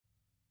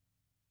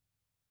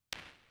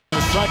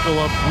cycle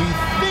of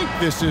we think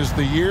this is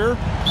the year,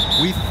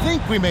 we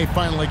think we may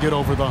finally get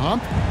over the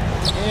hump,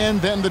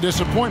 and then the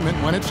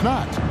disappointment when it's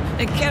not.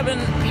 And Kevin,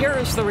 here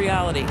is the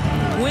reality.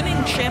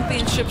 Winning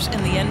championships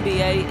in the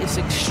NBA is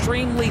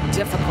extremely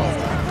difficult.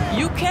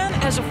 You can,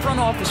 as a front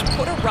office,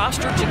 put a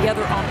roster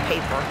together on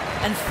paper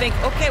and think,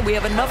 okay, we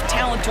have enough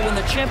talent to win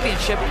the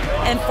championship,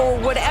 and for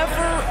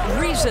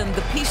whatever reason,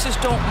 the pieces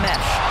don't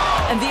mesh.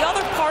 And the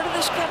other part of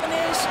this, Kevin,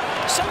 is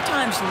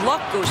sometimes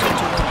luck goes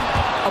into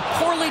winning. A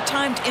poorly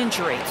timed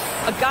injury,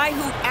 a guy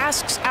who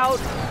asks out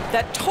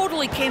that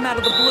totally came out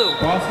of the blue.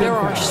 There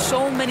are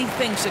so many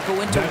things that go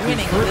into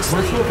winning this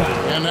league.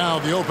 And now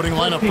the opening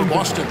lineup for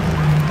Boston.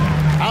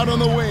 Out on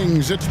the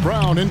wings, it's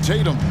Brown and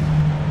Tatum.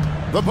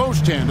 The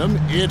post tandem,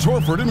 it's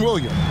Horford and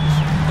Williams.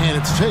 And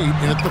it's Tate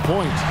in at the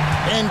point.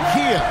 And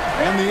Kia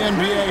and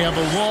the NBA have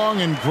a long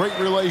and great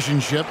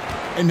relationship.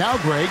 And now,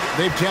 Greg,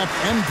 they've tapped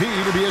MP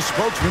to be a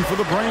spokesman for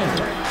the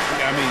brand.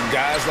 I mean,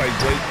 guys like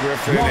Blake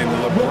Griffin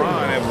and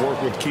LeBron have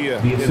worked with Kia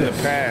in the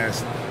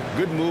past.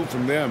 Good move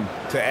from them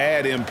to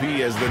add MP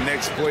as the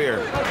next player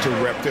to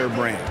rep their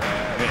brand.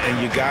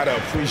 And you got to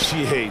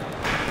appreciate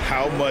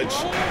how much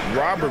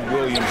Robert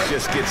Williams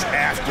just gets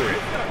after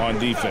it on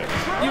defense.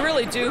 You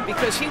really do,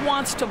 because he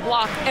wants to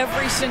block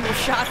every single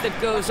shot that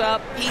goes up.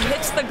 He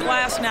hits the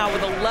glass now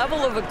with a level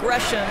of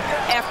aggression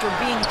after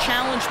being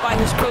challenged by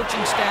his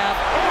coaching staff.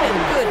 And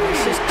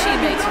goodness, his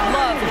teammates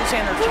love his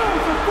energy.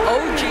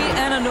 OG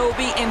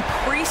Anunoby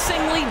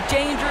increasingly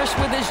dangerous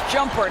with his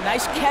jumper.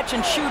 Nice catch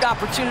and shoot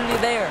opportunity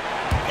there.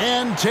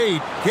 And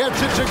Tate gets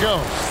it to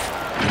go.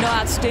 You know,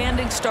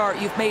 outstanding start.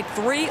 You've made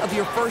 3 of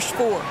your first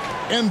 4.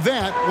 And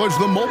that was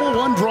the Mobile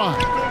One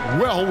drive.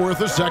 Well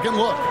worth a second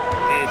look.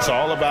 It's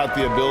all about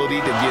the ability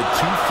to get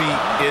 2 feet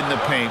in the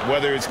paint,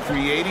 whether it's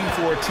creating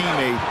for a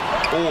teammate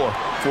or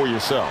for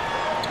yourself.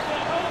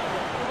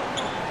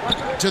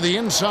 To the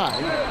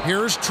inside,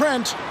 here's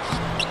Trent.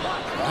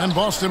 And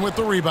Boston with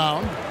the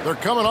rebound. They're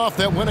coming off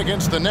that win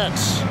against the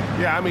Nets.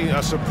 Yeah, I mean,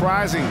 a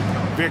surprising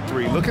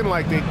victory. Looking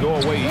like they'd go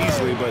away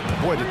easily, but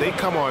boy, did they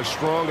come on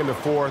strong in the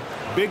fourth.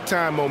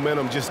 Big-time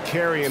momentum just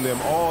carrying them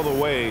all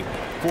the way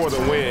for the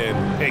win.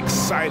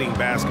 Exciting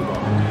basketball.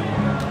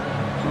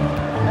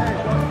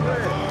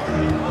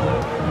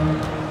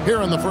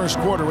 Here in the first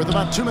quarter with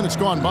about 2 minutes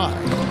gone by.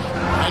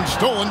 And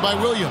stolen by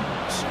Williams.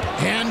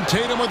 And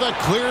Tatum with a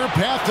clear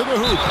path to the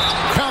hoop.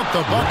 Count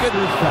the bucket.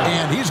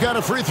 And he's got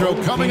a free throw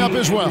coming up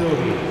as well.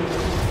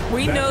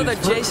 We know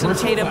that Jason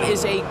Tatum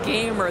is a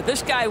gamer.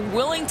 This guy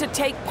willing to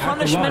take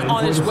punishment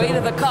on his way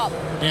to the cup.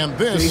 And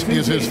this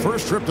is his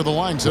first trip to the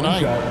line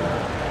tonight.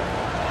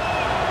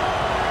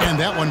 And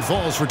that one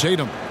falls for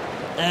Tatum.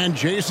 And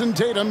Jason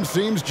Tatum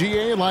seems,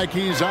 GA, like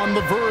he's on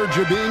the verge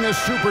of being a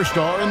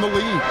superstar in the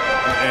league.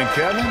 And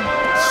Kevin,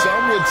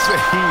 some would say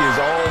he is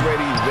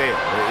already there.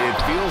 It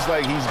feels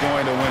like he's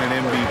going to win an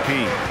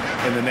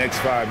MVP in the next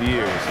 5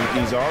 years.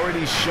 He's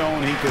already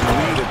shown he can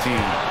lead a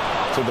team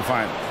to the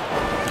finals.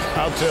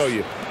 I'll tell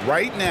you,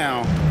 right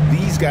now,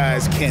 these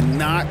guys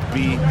cannot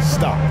be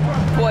stopped.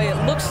 Boy,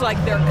 it looks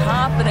like their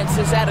confidence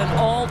is at an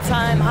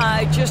all-time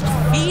high, just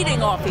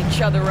feeding off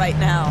each other right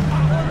now.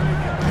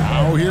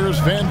 Now here's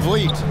Van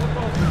Vliet.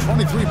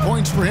 23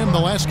 points for him the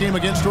last game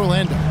against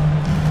Orlando.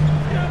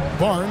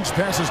 Barnes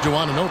passes to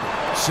Anunoby.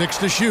 6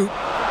 to shoot.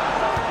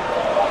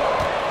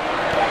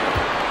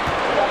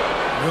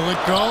 Will it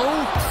go?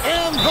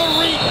 And the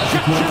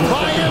rejection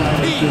by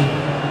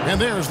MP. And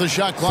there's the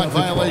shot clock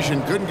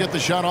violation. Couldn't get the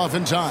shot off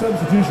in time.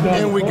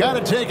 And we got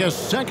to take a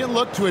second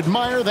look to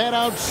admire that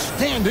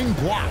outstanding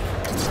block.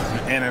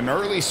 And an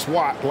early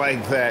swat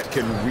like that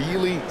can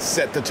really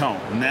set the tone.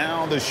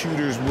 Now the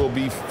shooters will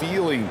be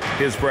feeling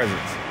his presence.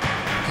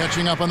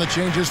 Catching up on the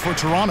changes for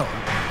Toronto.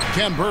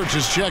 Ken Burge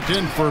is checked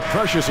in for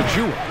Precious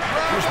Achiuwa.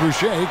 Chris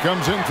Boucher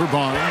comes in for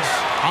Barnes.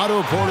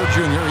 Otto Porter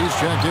Jr. he's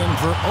checked in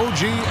for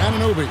OG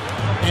Anunoby.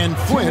 And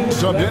Flynn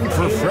subbed in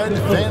for Fred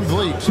Van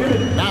Vliet.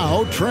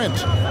 Now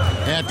Trent.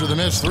 After the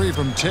missed 3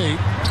 from Tate.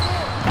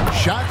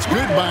 Shots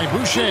good by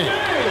Boucher.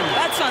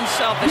 That's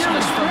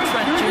unselfishness from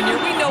Trent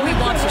Jr. We know he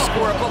wants to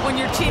score, but when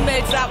your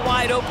teammate's that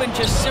wide open,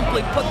 just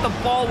simply put the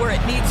ball where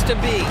it needs to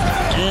be.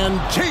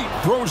 And Tate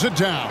throws it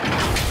down.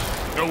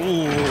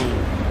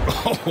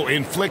 Oh,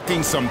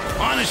 inflicting some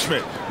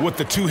punishment with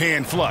the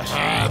 2-hand flush.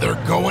 They're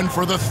going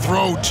for the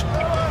throat.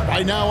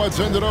 Right now, let's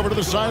send it over to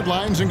the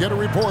sidelines and get a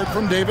report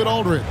from David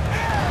Aldridge.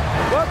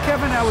 Well,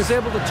 Kevin, I was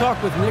able to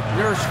talk with Nick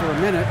Nurse for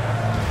a minute.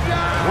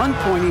 One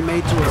point he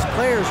made to his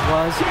players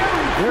was,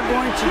 they're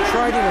going to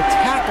try to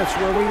attack us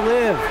where we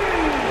live,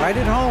 right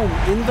at home,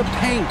 in the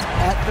paint,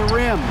 at the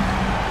rim.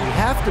 We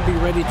have to be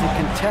ready to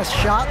contest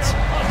shots,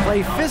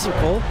 play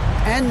physical,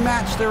 and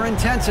match their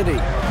intensity.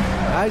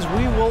 Guys,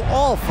 we will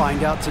all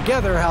find out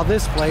together how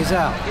this plays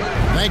out.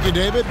 Thank you,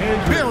 David.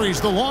 Buries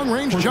the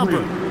long-range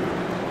jumper.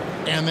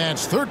 And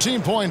that's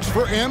 13 points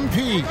for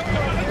MP.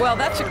 Well,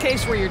 that's a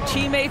case where your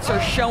teammates are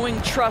showing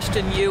trust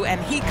in you, and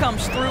he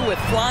comes through with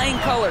flying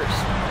colors.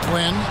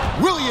 Flynn,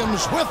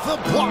 Williams with the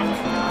block.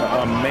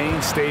 A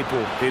main staple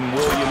in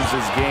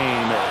Williams'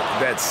 game,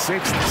 that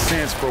 6th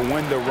sense for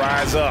when to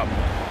rise up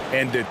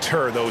and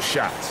deter those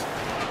shots.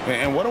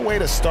 And what a way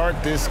to start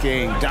this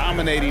game,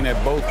 dominating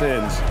at both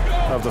ends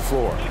of the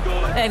floor.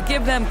 And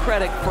give them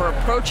credit for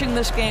approaching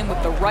this game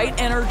with the right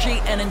energy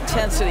and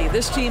intensity.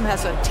 This team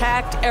has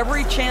attacked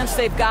every chance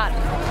they've gotten.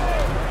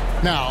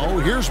 Now,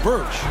 here's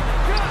Birch.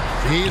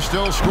 He's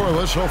still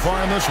scoreless so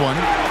far in this one.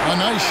 A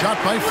nice shot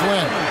by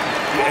Flynn.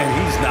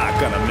 And he's not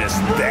going to miss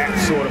that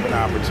sort of an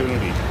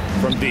opportunity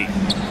from deep.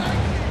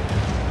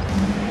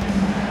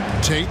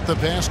 Tate the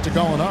pass to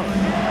Gallinari.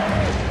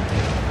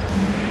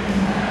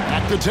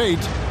 Back to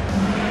Tate.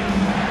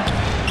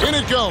 In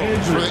it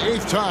goes for the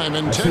 8th time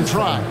in 10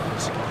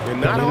 tries.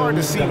 And not hard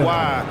to see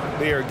why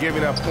they are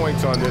giving up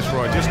points on this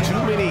run. Just too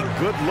many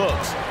good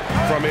looks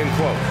from in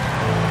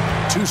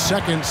close. 2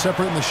 seconds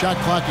separating the shot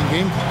clock and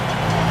game clock.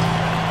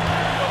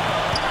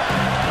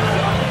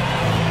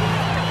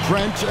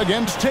 Trent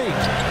against Tate.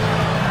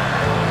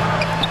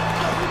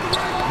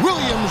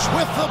 Williams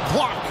with the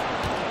block.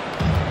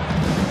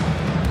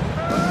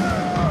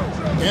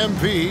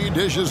 MP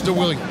dishes to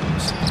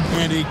Williams,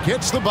 and he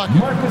gets the bucket.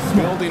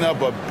 Building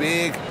up a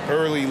big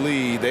early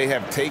lead, they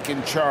have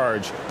taken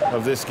charge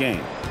of this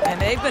game.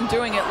 And they've been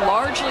doing it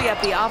largely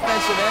at the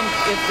offensive end.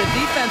 If the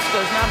defense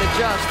does not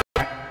adjust,